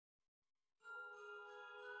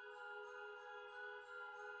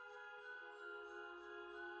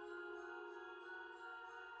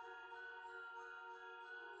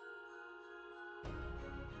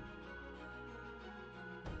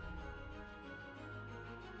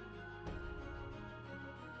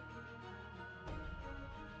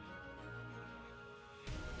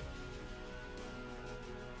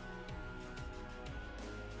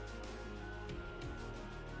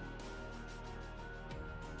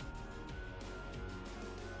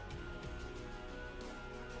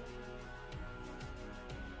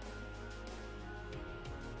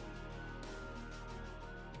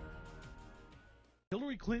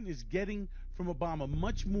Clinton is getting from Obama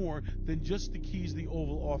much more than just the keys to the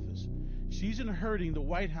Oval Office. She's inheriting the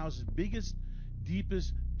White House's biggest,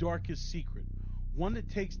 deepest, darkest secret, one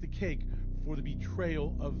that takes the cake for the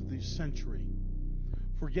betrayal of the century.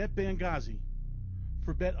 Forget Benghazi.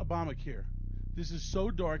 Forget Obamacare. This is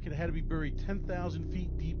so dark it had to be buried 10,000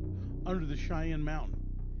 feet deep under the Cheyenne Mountain.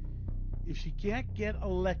 If she can't get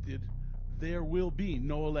elected, there will be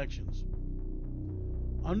no elections.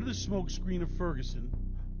 Under the smokescreen of Ferguson,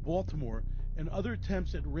 Baltimore, and other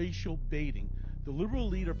attempts at racial baiting, the liberal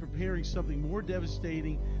elite are preparing something more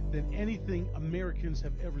devastating than anything Americans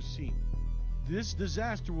have ever seen. This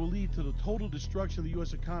disaster will lead to the total destruction of the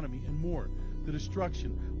U.S. economy and more, the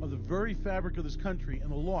destruction of the very fabric of this country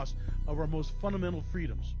and the loss of our most fundamental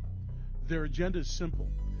freedoms. Their agenda is simple.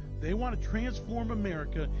 They want to transform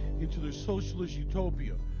America into their socialist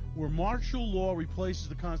utopia, where martial law replaces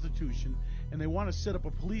the Constitution, and they want to set up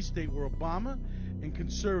a police state where Obama and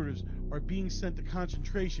conservatives are being sent to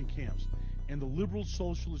concentration camps, and the liberal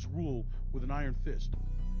socialists rule with an iron fist.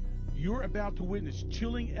 You're about to witness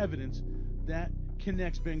chilling evidence that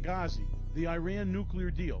connects Benghazi, the Iran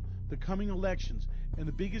nuclear deal, the coming elections, and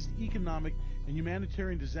the biggest economic and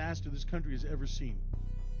humanitarian disaster this country has ever seen.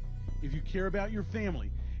 If you care about your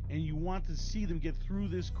family and you want to see them get through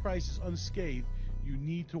this crisis unscathed, you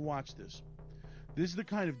need to watch this. This is the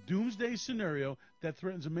kind of doomsday scenario that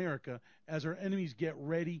threatens America as our enemies get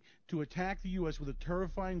ready to attack the U.S. with a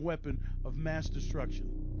terrifying weapon of mass destruction.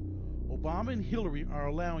 Obama and Hillary are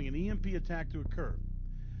allowing an EMP attack to occur.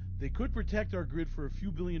 They could protect our grid for a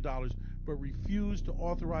few $1 billion, but refuse to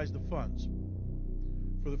authorize the funds.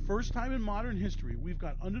 For the first time in modern history, we've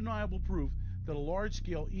got undeniable proof that a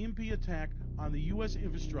large-scale EMP attack on the U.S.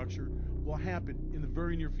 infrastructure will happen in the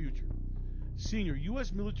very near future. Senior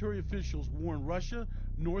U.S. military officials warn Russia,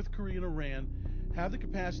 North Korea, and Iran have the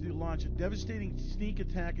capacity to launch a devastating sneak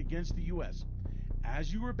attack against the U.S.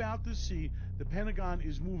 As you are about to see, the Pentagon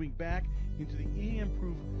is moving back into the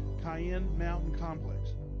EMP-proof Cheyenne Mountain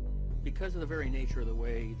complex. Because of the very nature of the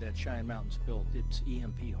way that Cheyenne Mountain's built, it's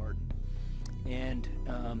EMP hardened. And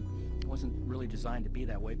it wasn't really designed to be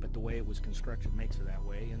that way, but the way it was constructed makes it that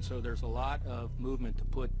way. And so there's a lot of movement to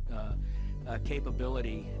put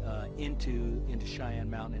capability into Cheyenne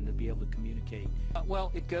Mountain and to be able to communicate.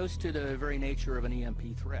 Well, it goes to the very nature of an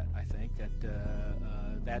EMP threat, I think, that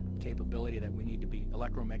that capability that we need to be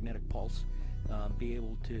electromagnetic pulse, be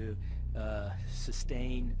able to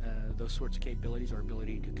sustain those sorts of capabilities, our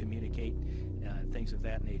ability to communicate, things of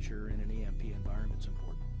that nature in an EMP environment is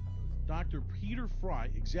important. Dr. Peter Fry,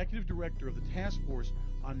 Executive Director of the Task Force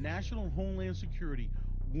on National and Homeland Security,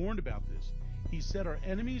 warned about this. He said our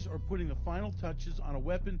enemies are putting the final touches on a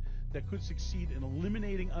weapon that could succeed in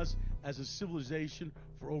eliminating us as a civilization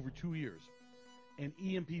for over 2 years, an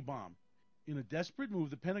EMP bomb. In a desperate move,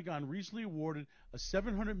 the Pentagon recently awarded a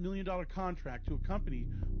 $700 million contract to a company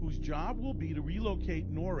whose job will be to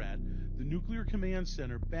relocate NORAD, the Nuclear Command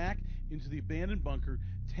Center, back into the abandoned bunker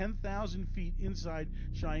 10,000 feet inside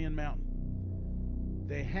Cheyenne Mountain.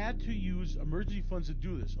 They had to use emergency funds to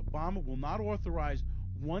do this. Obama will not authorize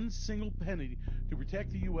one single penny to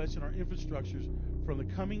protect the U.S. and our infrastructures from the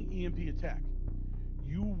coming EMP attack.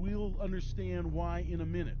 You will understand why in a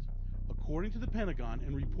minute. According to the Pentagon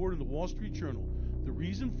and reported in the Wall Street Journal, the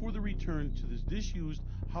reason for the return to this disused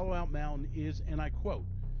hollowed-out mountain is, and I quote,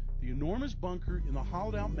 "The enormous bunker in the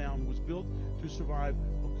hollowed-out mountain was built to survive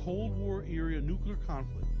a Cold War-era nuclear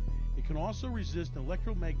conflict. It can also resist an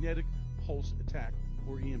electromagnetic pulse attack,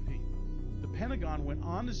 or EMP." The Pentagon went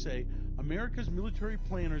on to say America's military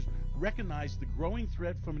planners recognized the growing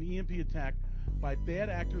threat from an EMP attack by bad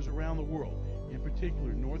actors around the world, in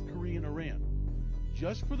particular North Korea and Iran.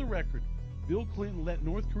 Just for the record, Bill Clinton let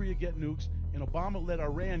North Korea get nukes, and Obama let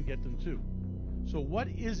Iran get them too. So what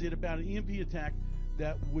is it about an EMP attack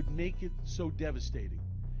that would make it so devastating?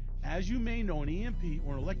 As you may know, an EMP,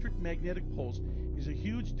 or an electric magnetic pulse, is a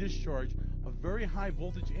huge discharge of very high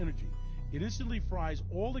voltage energy. It instantly fries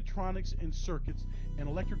all electronics and circuits and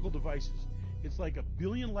electrical devices. It's like a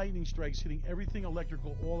billion lightning strikes hitting everything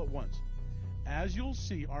electrical all at once. As you'll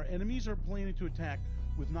see, our enemies are planning to attack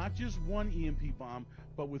with not just one EMP bomb,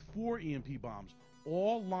 but with 4 EMP bombs,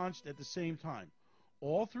 all launched at the same time.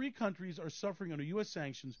 All 3 countries are suffering under U.S.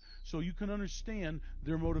 sanctions, so you can understand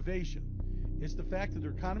their motivation. It's the fact that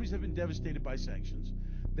their economies have been devastated by sanctions.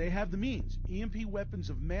 They have the means, EMP weapons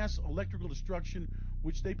of mass electrical destruction,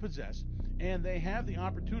 which they possess, and they have the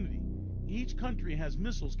opportunity. Each country has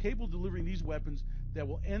missiles capable of delivering these weapons that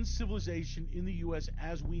will end civilization in the U.S.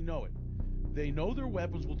 as we know it. They know their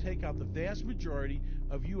weapons will take out the vast majority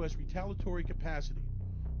of U.S. retaliatory capacity.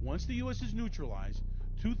 Once the U.S. is neutralized,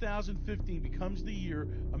 2015 becomes the year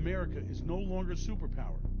America is no longer a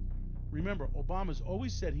superpower. Remember, Obama's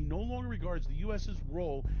always said he no longer regards the U.S.'s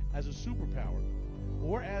role as a superpower,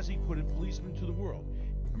 or as he put it, policeman to the world.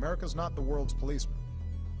 America's not the world's policeman.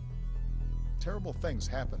 Terrible things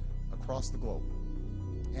happen across the globe,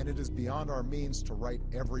 and it is beyond our means to right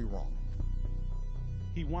every wrong.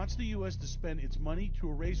 He wants the U.S. to spend its money to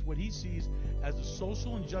erase what he sees as the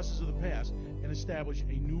social injustice of the past and establish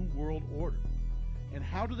a new world order. And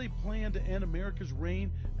how do they plan to end America's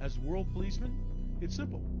reign as world policeman? It's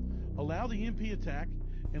simple. Allow the EMP attack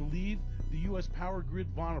and leave the U.S. power grid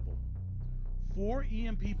vulnerable. 4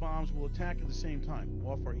 EMP bombs will attack at the same time,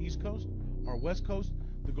 off our east coast, our west coast,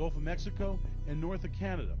 the Gulf of Mexico, and north of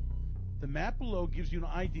Canada. The map below gives you an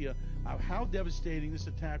idea of how devastating this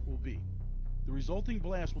attack will be. The resulting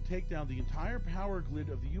blast will take down the entire power grid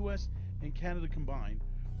of the U.S. and Canada combined,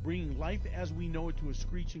 bringing life as we know it to a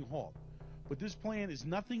screeching halt. But this plan is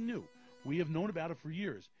nothing new. We have known about it for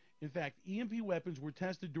years. In fact, EMP weapons were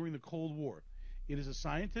tested during the Cold War. It is a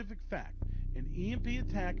scientific fact. An EMP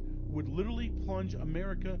attack would literally plunge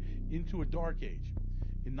America into a dark age.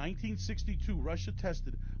 In 1962, Russia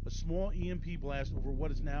tested a small EMP blast over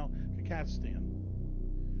what is now Kazakhstan.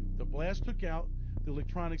 The blast took out the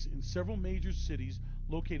electronics in several major cities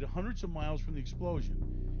located hundreds of miles from the explosion.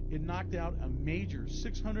 It knocked out a major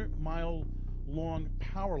 600-mile-long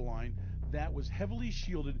power line that was heavily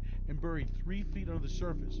shielded and buried 3 feet under the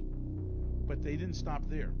surface. But they didn't stop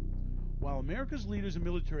there. While America's leaders and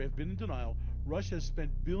military have been in denial, Russia has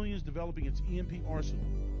spent billions developing its EMP arsenal.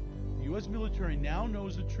 The U.S. military now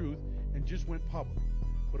knows the truth and just went public.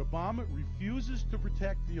 But Obama refuses to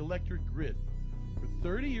protect the electric grid. For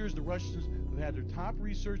 30 years, the Russians have had their top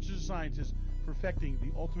researchers and scientists perfecting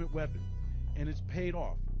the ultimate weapon, and it's paid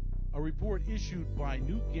off. A report issued by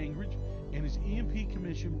Newt Gingrich and his EMP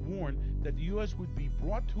commission warned that the U.S. would be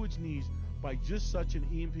brought to its knees by just such an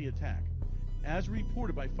EMP attack. As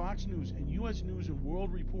reported by Fox News and U.S. News and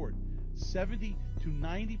World Report, 70 to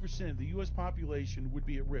 90% of the U.S. population would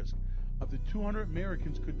be at risk. Up to 200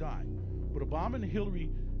 Americans could die. But Obama and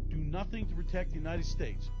Hillary do nothing to protect the United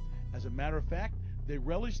States. As a matter of fact, they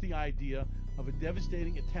relish the idea of a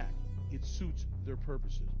devastating attack. It suits their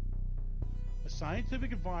purposes. A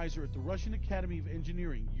scientific advisor at the Russian Academy of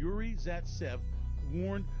Engineering, Yuri Zatsev,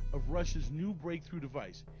 warned of Russia's new breakthrough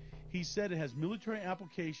device. He said it has military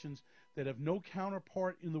applications that have no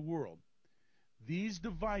counterpart in the world. These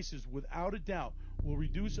devices, without a doubt, will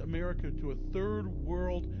reduce America to a third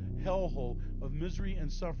world hellhole of misery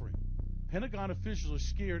and suffering. Pentagon officials are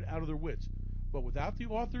scared out of their wits, but without the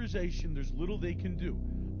authorization, there's little they can do.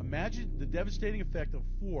 Imagine the devastating effect of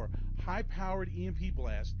 4 high-powered EMP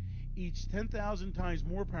blasts, each 10,000 times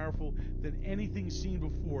more powerful than anything seen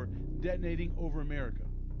before, detonating over America.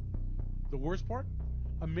 The worst part?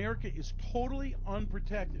 America is totally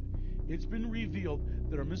unprotected. It's been revealed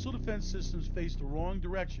that our missile defense systems face the wrong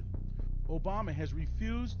direction. Obama has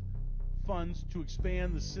refused funds to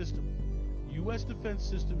expand the system. U.S. defense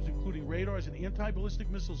systems, including radars and anti-ballistic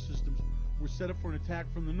missile systems, were set up for an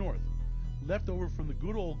attack from the north, left over from the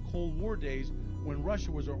good old Cold War days when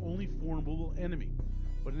Russia was our only formidable enemy.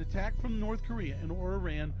 But an attack from North Korea and or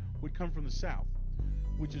Iran would come from the south,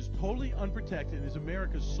 which is totally unprotected and is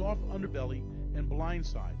America's soft underbelly and blind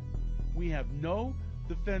side. We have no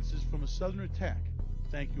defenses from a southern attack.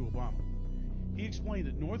 Thank you, Obama. He explained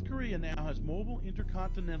that North Korea now has mobile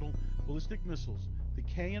intercontinental ballistic missiles, the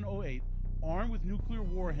KN-08, armed with nuclear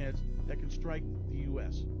warheads that can strike the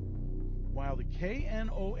U.S. While the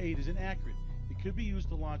KN-08 is inaccurate, it could be used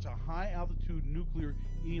to launch a high-altitude nuclear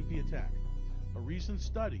EMP attack. A recent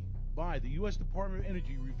study by the U.S. Department of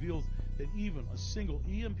Energy reveals that even a single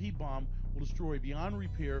EMP bomb will destroy beyond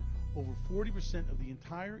repair over 40% of the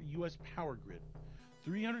entire U.S. power grid.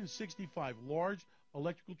 365 large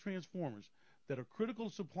electrical transformers that are critical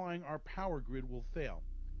to supplying our power grid will fail.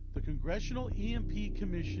 The Congressional EMP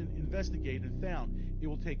Commission investigated and found it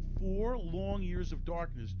will take 4 long years of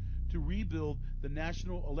darkness to rebuild the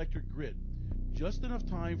national electric grid. Just enough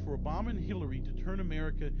time for Obama and Hillary to turn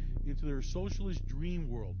America into their socialist dream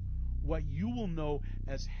world, what you will know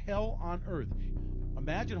as hell on earth.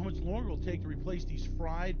 Imagine how much longer it will take to replace these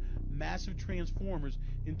fried, massive transformers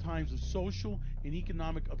in times of social and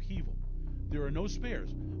economic upheaval. There are no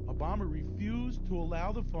spares. Obama refused to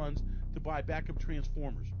allow the funds to buy backup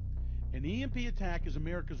transformers. An EMP attack is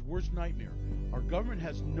America's worst nightmare. Our government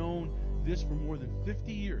has known this for more than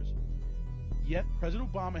 50 years. Yet,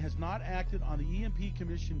 President Obama has not acted on the EMP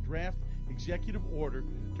Commission draft executive order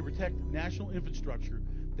to protect national infrastructure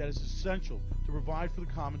that is essential to provide for the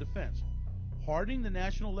common defense. Hardening the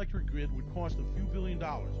national electric grid would cost a few $1 billion.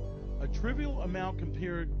 A trivial amount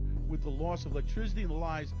compared with the loss of electricity and the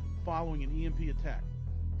lives following an EMP attack.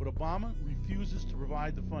 But Obama refuses to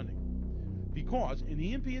provide the funding because an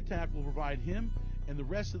EMP attack will provide him and the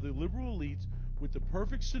rest of the liberal elites with the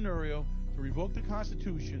perfect scenario to revoke the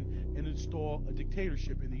Constitution and install a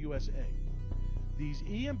dictatorship in the USA. These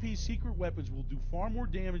EMP secret weapons will do far more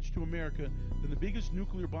damage to America than the biggest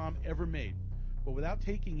nuclear bomb ever made, but without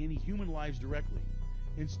taking any human lives directly.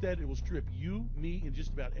 Instead, it will strip you, me, and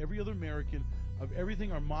just about every other American of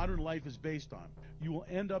everything our modern life is based on. You will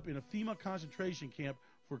end up in a FEMA concentration camp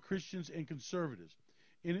for Christians and conservatives.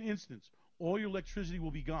 In an instance, all your electricity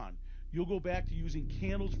will be gone. You'll go back to using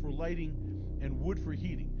candles for lighting and wood for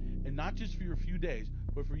heating, and not just for a few days,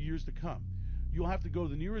 but for years to come. You'll have to go to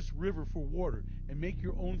the nearest river for water and make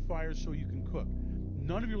your own fires so you can cook.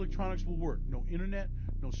 None of your electronics will work. No internet,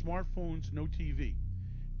 no smartphones, no TV.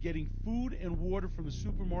 Getting food and water from the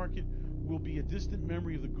supermarket will be a distant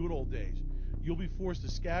memory of the good old days. You'll be forced to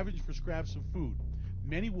scavenge for scraps of food.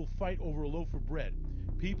 Many will fight over a loaf of bread.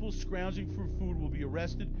 People scrounging for food will be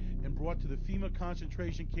arrested and brought to the FEMA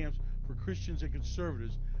concentration camps for Christians and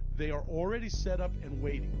conservatives. They are already set up and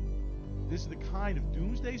waiting. This is the kind of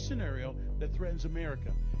doomsday scenario that threatens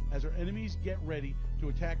America as our enemies get ready to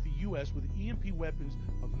attack the U.S. with EMP weapons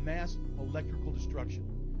of mass electrical destruction.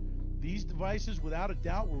 These devices, without a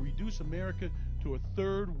doubt, will reduce America to a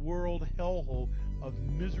third world hellhole of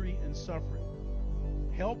misery and suffering.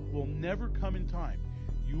 Help will never come in time.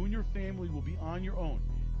 You and your family will be on your own,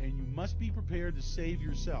 and you must be prepared to save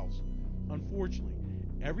yourselves. Unfortunately,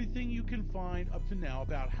 everything you can find up to now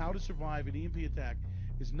about how to survive an EMP attack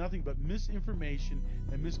is nothing but misinformation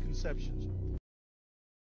and misconceptions.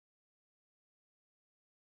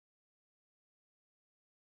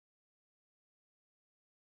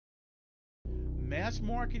 Mass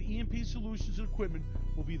market EMP solutions and equipment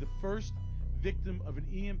will be the first victim of an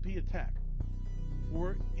EMP attack.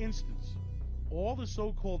 For instance, all the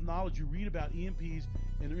so-called knowledge you read about EMPs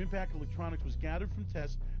and their impact on electronics was gathered from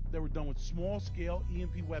tests that were done with small-scale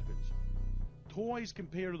EMP weapons. Toys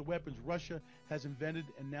compared to the weapons Russia has invented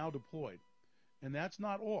and now deployed. And that's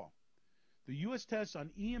not all. The U.S. tests on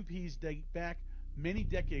EMPs date back many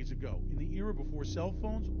decades ago, in the era before cell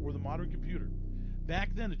phones or the modern computer.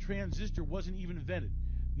 Back then, the transistor wasn't even invented.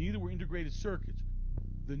 Neither were integrated circuits.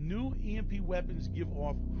 The new EMP weapons give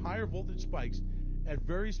off higher voltage spikes at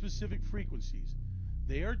very specific frequencies.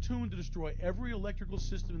 They are tuned to destroy every electrical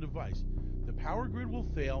system and device. The power grid will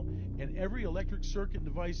fail, and every electric circuit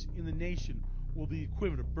device in the nation will be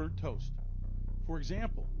equivalent of burnt toast. For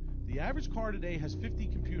example, the average car today has 50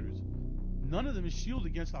 computers. None of them is shielded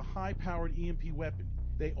against a high-powered EMP weapon.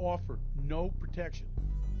 They offer no protection.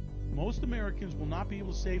 Most Americans will not be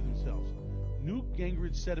able to save themselves. Newt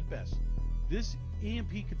Gingrich said it best. This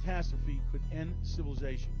EMP catastrophe could end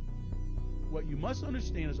civilization. What you must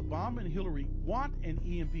understand is Obama and Hillary want an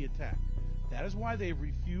EMP attack. That is why they have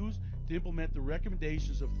refused to implement the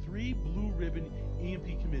recommendations of 3 blue-ribbon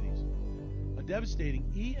EMP committees. A devastating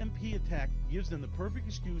EMP attack gives them the perfect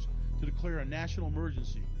excuse to declare a national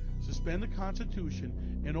emergency, suspend the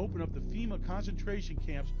Constitution, and open up the FEMA concentration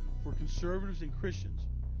camps for conservatives and Christians.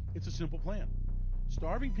 It's a simple plan.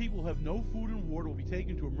 Starving people who have no food and water will be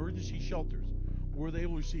taken to emergency shelters, where they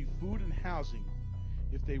will receive food and housing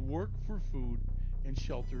if they work for food and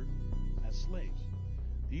shelter as slaves.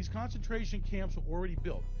 These concentration camps are already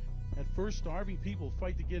built. At first, starving people will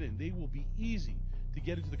fight to get in. They will be easy to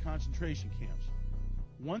get into the concentration camps.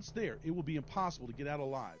 Once there, it will be impossible to get out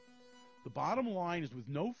alive. The bottom line is, with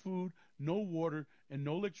no food, no water, and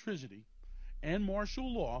no electricity, and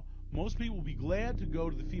martial law, most people will be glad to go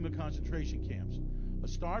to the FEMA concentration camps. A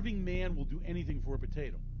starving man will do anything for a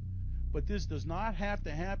potato. But this does not have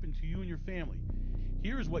to happen to you and your family.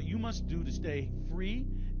 Here is what you must do to stay free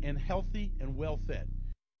and healthy and well-fed.